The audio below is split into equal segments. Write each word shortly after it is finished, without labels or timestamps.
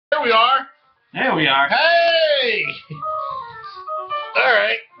There we are. There we are. Hey! All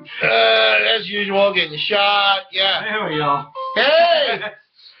right. As usual, getting shot. Yeah. There we go. Hey!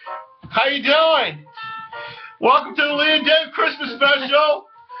 How you doing? Welcome to the Lee and Dave Christmas special.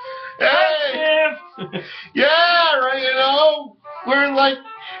 Hey! Yeah, right, you know, we're like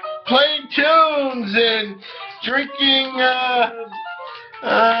playing tunes and drinking,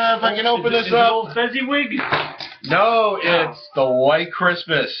 if I can open this up. Old Fezziwig? No, it's the White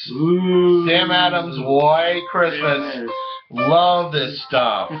Christmas. Ooh. Sam Adams White Christmas. Love this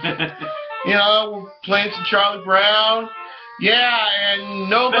stuff. You know, we're playing some Charlie Brown. Yeah, and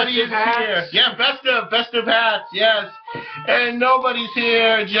nobody's here. Yeah, festive hats, yes. And nobody's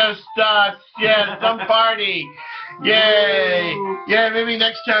here, just us. Yeah, some party. Yay. Yeah, maybe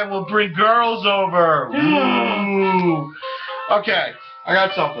next time we'll bring girls over. Ooh. Okay, I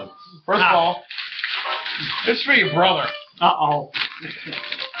got something. First of all, this is for your brother. Uh-oh.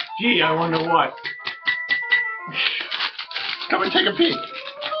 Gee, I wonder what. Come and take a peek.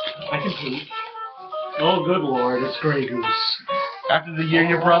 I can peek. Oh, good Lord, it's Grey Goose. After the year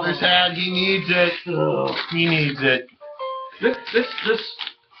your brother's had, he needs it. Oh. He needs it. This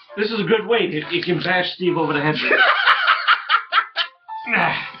is a good weight. It can bash Steve over the head.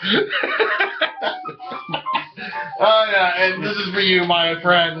 Oh yeah, and this is for you, my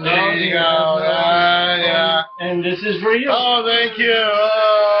friend. There you go. Yeah. And this is for you. Oh, thank you.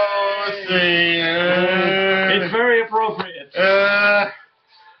 Oh, let's see. It's very appropriate.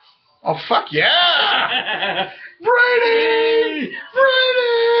 Oh, fuck yeah! Brady!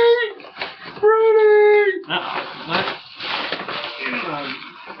 Brady! Brady!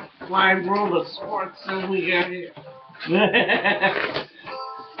 What wide world of sports have we got here?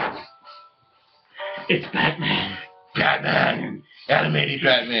 It's Batman. Batman. Animated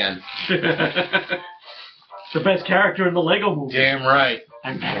Batman. The best character in the Lego movie. Damn right.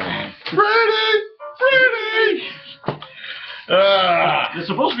 I'm Batman. Brady! Brady! There's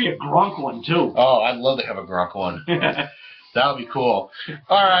supposed to be a Gronk one, too. Oh, I'd love to have a Gronk one. That would be cool.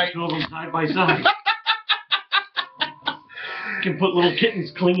 All right. Two of them side by side. You can put little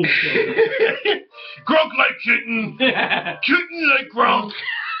kittens clinging to it. Gronk like kitten. Kitten like Gronk.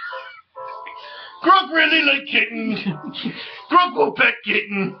 Gronk really like kitten. Gronk will pet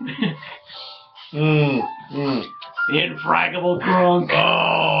kitten. The infraggable Gronk.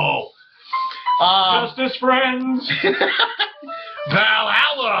 Oh. Justice friends.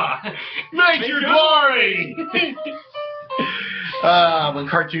 Valhalla. Major glory. When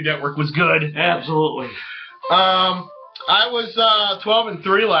Cartoon Network was good. Absolutely. I was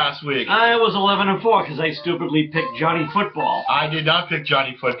 12-3 last week. I was 11-4 because I stupidly picked Johnny Football. I did not pick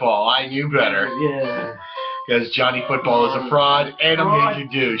Johnny Football. I knew better. Yeah. Because Johnny Football is a fraud and a major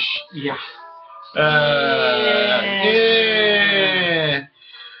douche. Yeah. Yeah.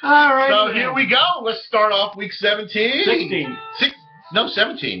 All right. So here we go. Let's start off week 17. 16.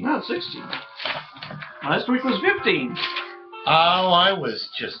 17. No, 16. Last week was 15. Oh, I was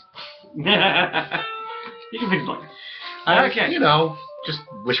just... You can pick one. Okay. You know, just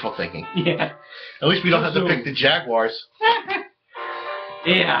wishful thinking. Yeah. At least we don't have to pick the Jaguars.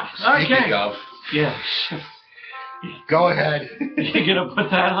 Yeah. Speaking Okay. of. Yeah. Go ahead. You gonna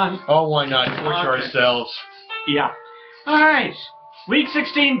put that on? Oh, why not? Torture ourselves. Yeah. All right. Week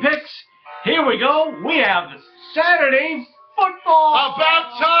 16 picks. Here we go. We have Saturday football.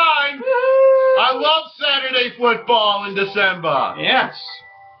 About time. I love Saturday football in December. Yes.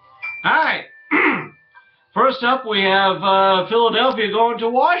 All right. First up, we have Philadelphia going to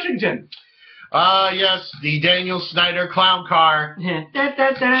Washington. Yes, the Daniel Snyder clown car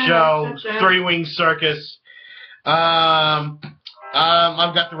show, three-wing circus. I've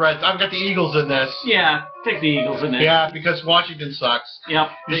got the Reds. I've got the Eagles in this. Yeah, take the Eagles in there. Yeah, because Washington sucks. Yep.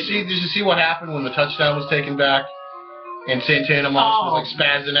 Did you see what happened when the touchdown was taken back? And Santana Moss was like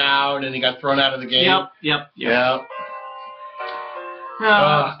spazzing out, and he got thrown out of the game. Yep. Yeah.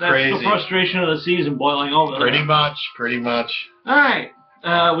 That's crazy. the frustration of the season boiling over. Pretty much. All right.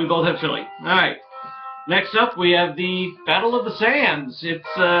 We both have Philly. All right. Next up, we have the Battle of the Sands. It's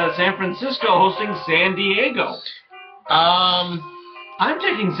San Francisco hosting San Diego. I'm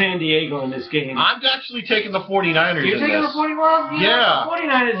taking San Diego in this game. I'm actually taking the 49ers You're in taking this. the 49ers? Yeah. The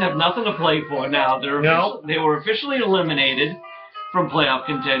 49ers have nothing to play for now. They were officially eliminated from playoff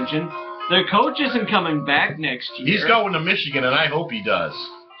contention. Their coach isn't coming back next year. He's going to Michigan, and I hope he does.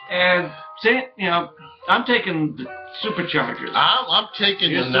 And, I'm taking the Superchargers. I'm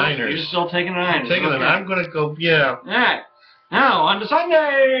taking the Niners. You're still taking the Niners. I'm going to go, yeah. All right. Now, on to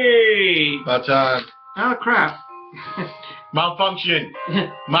Sunday. But, Oh, crap. malfunction.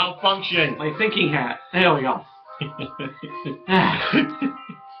 Malfunction. My thinking hat. There we go.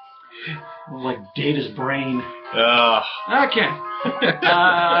 like Data's brain. Ugh. Okay.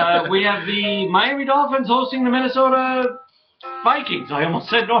 We have the Miami Dolphins hosting the Minnesota Vikings. I almost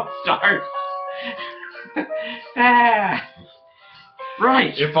said North Stars.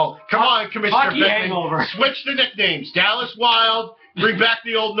 Right. Come on, Commissioner Hockey Beckman. hangover. Switch the nicknames. Dallas Wild. Bring back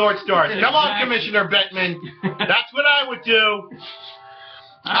the old North Stars. Come on, Commissioner Beckman. That's what I would do.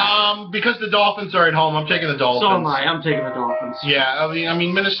 Because the Dolphins are at home, I'm taking the Dolphins. So am I. I'm taking the Dolphins. Yeah, I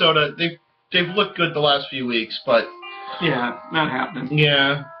mean Minnesota. They've looked good the last few weeks, but yeah, not happening.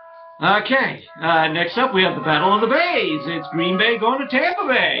 Yeah. Okay. Next up, we have the Battle of the Bays. It's Green Bay going to Tampa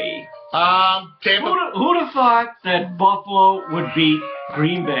Bay. Tampa. Who'd have thought that Buffalo would beat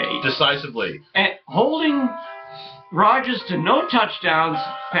Green Bay decisively, and holding Rodgers to no touchdowns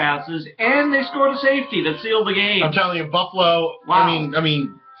passes, and they scored a safety that sealed the game. I'm telling you, Buffalo. Wow. I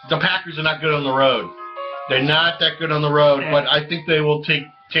mean, the Packers are not good on the road. They're not that good on the road, but I think they will take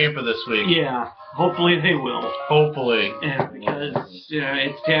Tampa this week. Yeah, hopefully they will. Hopefully. Because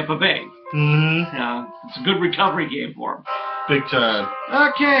it's Tampa Bay. Mm-hmm. It's a good recovery game for them. Big time.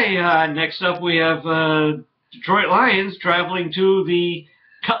 Okay, next up we have Detroit Lions traveling to the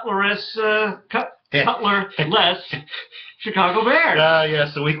Cutlerless Chicago Bears.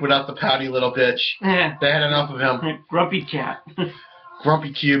 Yes, a week without the pouty little bitch. They had enough of him. Grumpy cat.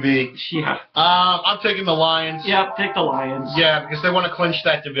 Grumpy QB. Yeah. I'm taking the Lions. Yep, take the Lions. Yeah, because they want to clinch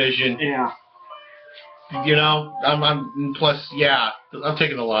that division. Yeah. You know, I'm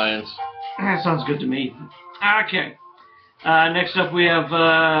taking the Lions. That sounds good to me. Okay. Next up, we have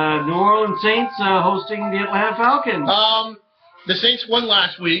New Orleans Saints hosting the Atlanta Falcons. The Saints won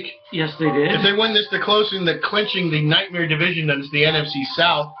last week. Yes, they did. If they win this, they're clinching the nightmare division that is the NFC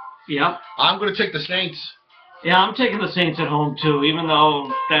South. Yep. I'm going to take the Saints. Yeah, I'm taking the Saints at home, too, even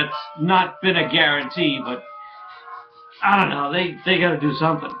though that's not been a guarantee, but I don't know. They got to do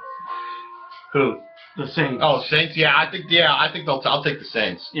something. Who? The Saints. Oh, Saints? Yeah, I think I'll take the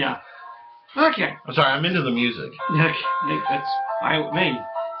Saints. Yeah. Okay. I'm sorry, I'm into the music. Okay, that's fine with me.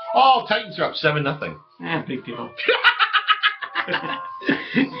 Oh, Titans are up 7-0. Big deal.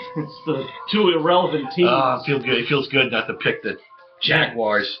 It's the two irrelevant teams. It feels good not to pick the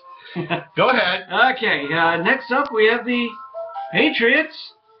Jaguars. Go ahead. Okay, next up we have the Patriots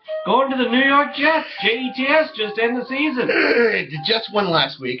going to the New York Jets. Jets just end the season. The Jets won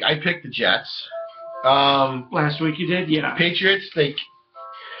last week. I picked the Jets. Last week you did, yeah. Patriots, they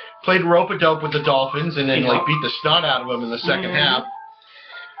played rope-a-dope with the Dolphins and then beat the snot out of them in the second half.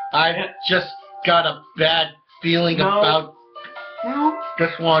 I just got a bad feeling about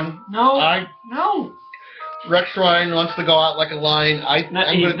this one. No. Rex Ryan wants to go out like a lion.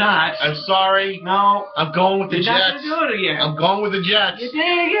 He's not. I'm sorry. No. I'm going with the Jets. You're not going to do it again. I'm going with the Jets. You did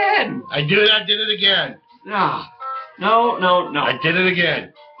it again. I did it again. No. I did it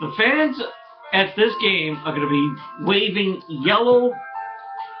again. The fans at this game are going to be waving yellow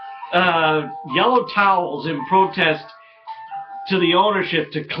towels in protest to the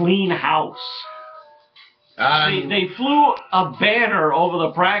ownership to clean house. They flew a banner over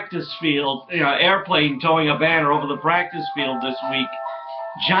the practice field, airplane towing a banner over the practice field this week.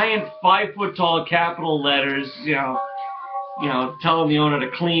 Giant 5-foot-tall capital letters, telling the owner to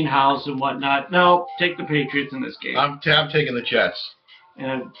clean house and whatnot. No, take the Patriots in this game. I'm taking the Jets.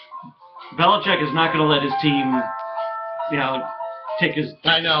 And Belichick is not going to let his team, take his.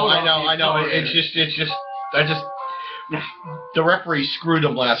 I know. The referee screwed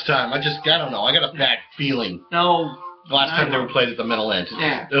him last time. I don't know. I got a bad feeling. No. The last time they were played at the Middle End.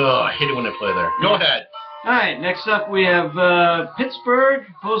 Yeah. I hate it when they play there. Go ahead. All right. Next up, we have Pittsburgh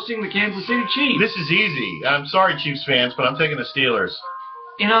hosting the Kansas City Chiefs. This is easy. I'm sorry, Chiefs fans, but I'm taking the Steelers.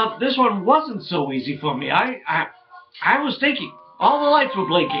 This one wasn't so easy for me. I was thinking. All the lights were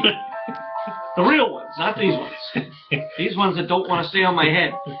blinking. The real ones, not these ones. These ones that don't want to stay on my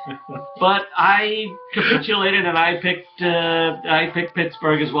head. But I capitulated and I picked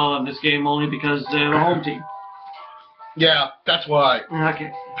Pittsburgh as well in this game only because they're the home team. Yeah, that's why.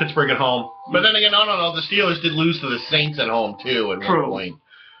 Okay. Pittsburgh at home. But then again, no. The Steelers did lose to the Saints at home too at one point.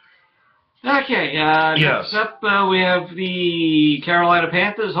 Okay. Next up, we have the Carolina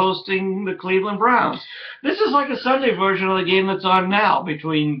Panthers hosting the Cleveland Browns. This is like a Sunday version of the game that's on now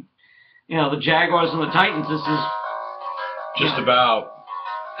between the Jaguars and the Titans. This is just about.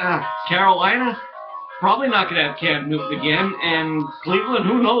 Carolina, probably not going to have Cam Newton again, and Cleveland,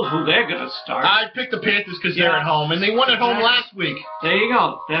 who knows who they're going to start. I picked the Panthers because they're at home, and they won at home last week. There you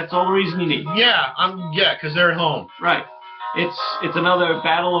go. That's all the reason you need. Yeah, because they're at home. Right. It's another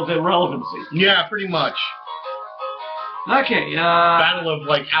battle of irrelevancy. Yeah, pretty much. Okay. Battle of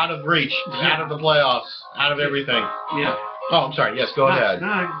out of reach, out of the playoffs, out of everything. Yeah. Oh, I'm sorry. Yes, go ahead.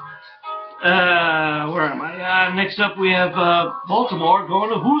 Where am I? Next up, we have Baltimore going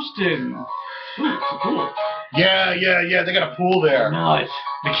to Houston. Ooh, it's a pool. Yeah. They got a pool there. Nice.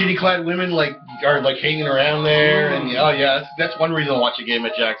 Bikini-clad women are hanging around there, and that's one reason to watch a game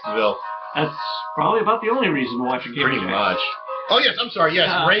at Jacksonville. That's probably about the only reason to watch a game. Pretty much. Oh yes, I'm sorry. Yes,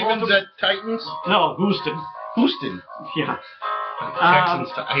 Ravens at Titans. No, Houston. Houston. Yeah. Texans.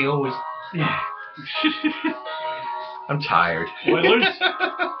 I always. Yeah. I'm tired. Oilers.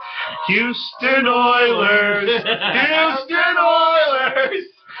 Houston Oilers. Houston Oilers.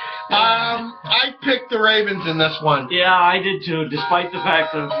 I picked the Ravens in this one. Yeah, I did too, despite the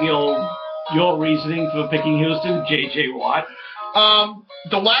fact of your reasoning for picking Houston, J.J. Watt.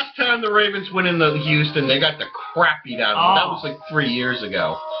 The last time the Ravens went into Houston, they got the crap beat out of them. That was like 3 years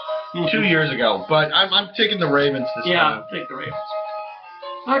ago. 2 years ago. But I'm taking the Ravens this time. Yeah, take the Ravens.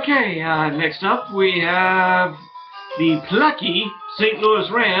 Okay, next up we have the plucky St. Louis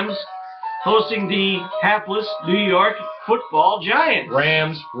Rams hosting the hapless New York Football Giants.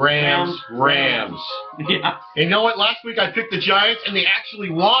 Rams. Yeah. And you know what? Last week I picked the Giants, and they actually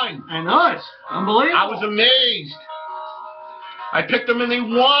won. I know, it's unbelievable. I was amazed. I picked them, and they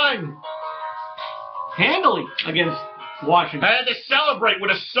won. Handily against Washington. I had to celebrate with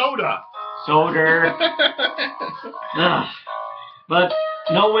a soda. Soda. But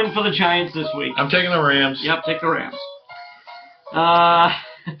no win for the Giants this week. I'm taking the Rams. Yep, take the Rams.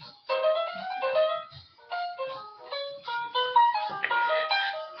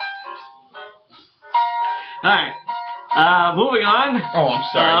 Alright. Moving on. Oh, I'm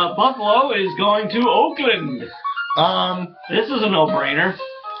sorry. Buffalo is going to Oakland. This is a no-brainer.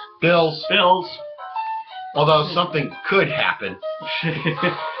 Bills. Bills. Although something could happen.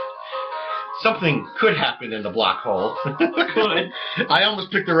 Something could happen in the black hole. Could. I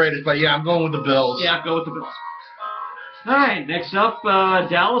almost picked the Raiders, but yeah, I'm going with the Bills. Yeah, go with the Bills. Alright, next up,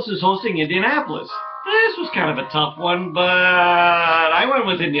 Dallas is hosting Indianapolis. This was kind of a tough one, but I went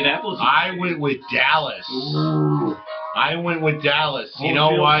with Indianapolis. I went with Dallas. Ooh. I went with Dallas. Home you know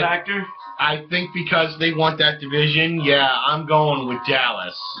field what? Factor? I think because they want that division, yeah, I'm going with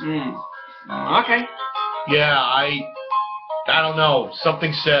Dallas. Okay. Yeah, I don't know.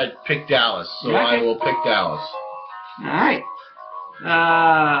 Something said pick Dallas, so Okay. I will pick Dallas. Alright.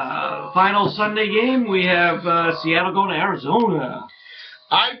 Final Sunday game, we have Seattle going to Arizona.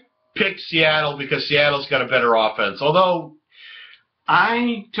 I picked Seattle because Seattle's got a better offense, although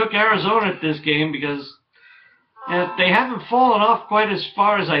I took Arizona at this game because they haven't fallen off quite as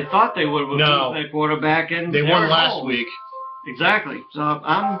far as I thought they would with their quarterback. And they won last week. Exactly. So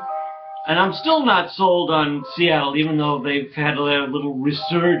I'm still not sold on Seattle, even though they've had a little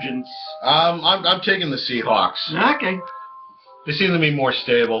resurgence. I'm taking the Seahawks. Okay. They seem to be more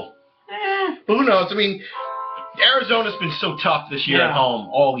stable. Who knows? I mean, Arizona's been so tough this year at home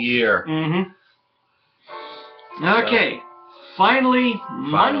all year. Okay. Finally,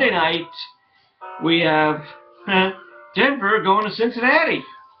 Monday night, we have Denver going to Cincinnati.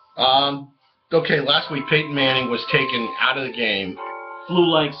 Okay, last week Peyton Manning was taken out of the game.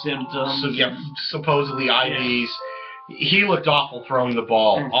 Flu-like symptoms. So, yeah, supposedly IVs. Yeah. He looked awful throwing the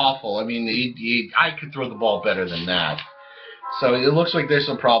ball. Awful. I mean, I could throw the ball better than that. So it looks like there's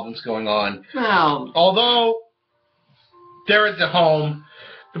some problems going on. Now, although they're at the home,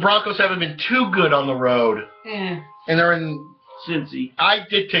 the Broncos haven't been too good on the road. And they're in Cincy. I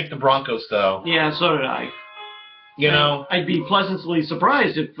did take the Broncos, though. Yeah, so did I. You know, I'd be pleasantly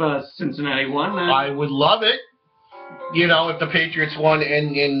surprised if Cincinnati won. I would love it. You know, if the Patriots won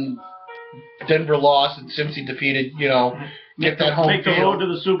and Denver lost and Cincy defeated, you know, get that home field. Make the road to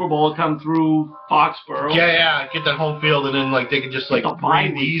the Super Bowl come through Foxborough. Yeah, get that home field, and then they can just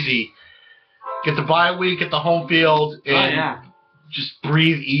breathe easy. Get the bye week, get the home field, and just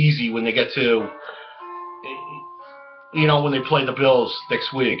breathe easy when they get to, you know, when they play the Bills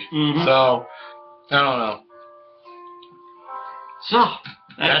next week. So, I don't know. So,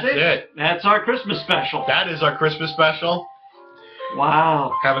 that's it. That's our Christmas special. That is our Christmas special.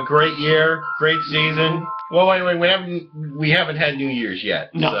 Wow. Have a great year, great season. Well, wait, we haven't had New Year's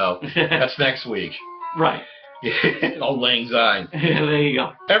yet. No. So, that's next week. Right. Old Lang Syne. There you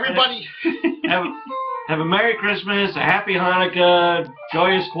go. Everybody. Have a Merry Christmas, a Happy Hanukkah,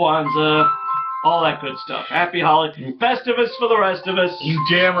 Joyous Kwanzaa, all that good stuff. Happy holiday. Festivus for the rest of us. You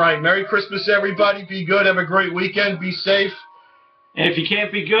damn right. Merry Christmas, everybody. Be good. Have a great weekend. Be safe. And if you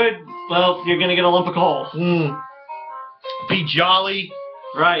can't be good, well, you're going to get a lump of coal. Be jolly.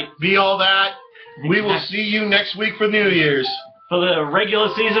 Right. Be all that. We will see you next week for New Year's. For the regular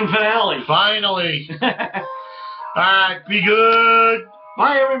season finale. Finally. All right. Be good.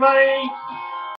 Bye, everybody.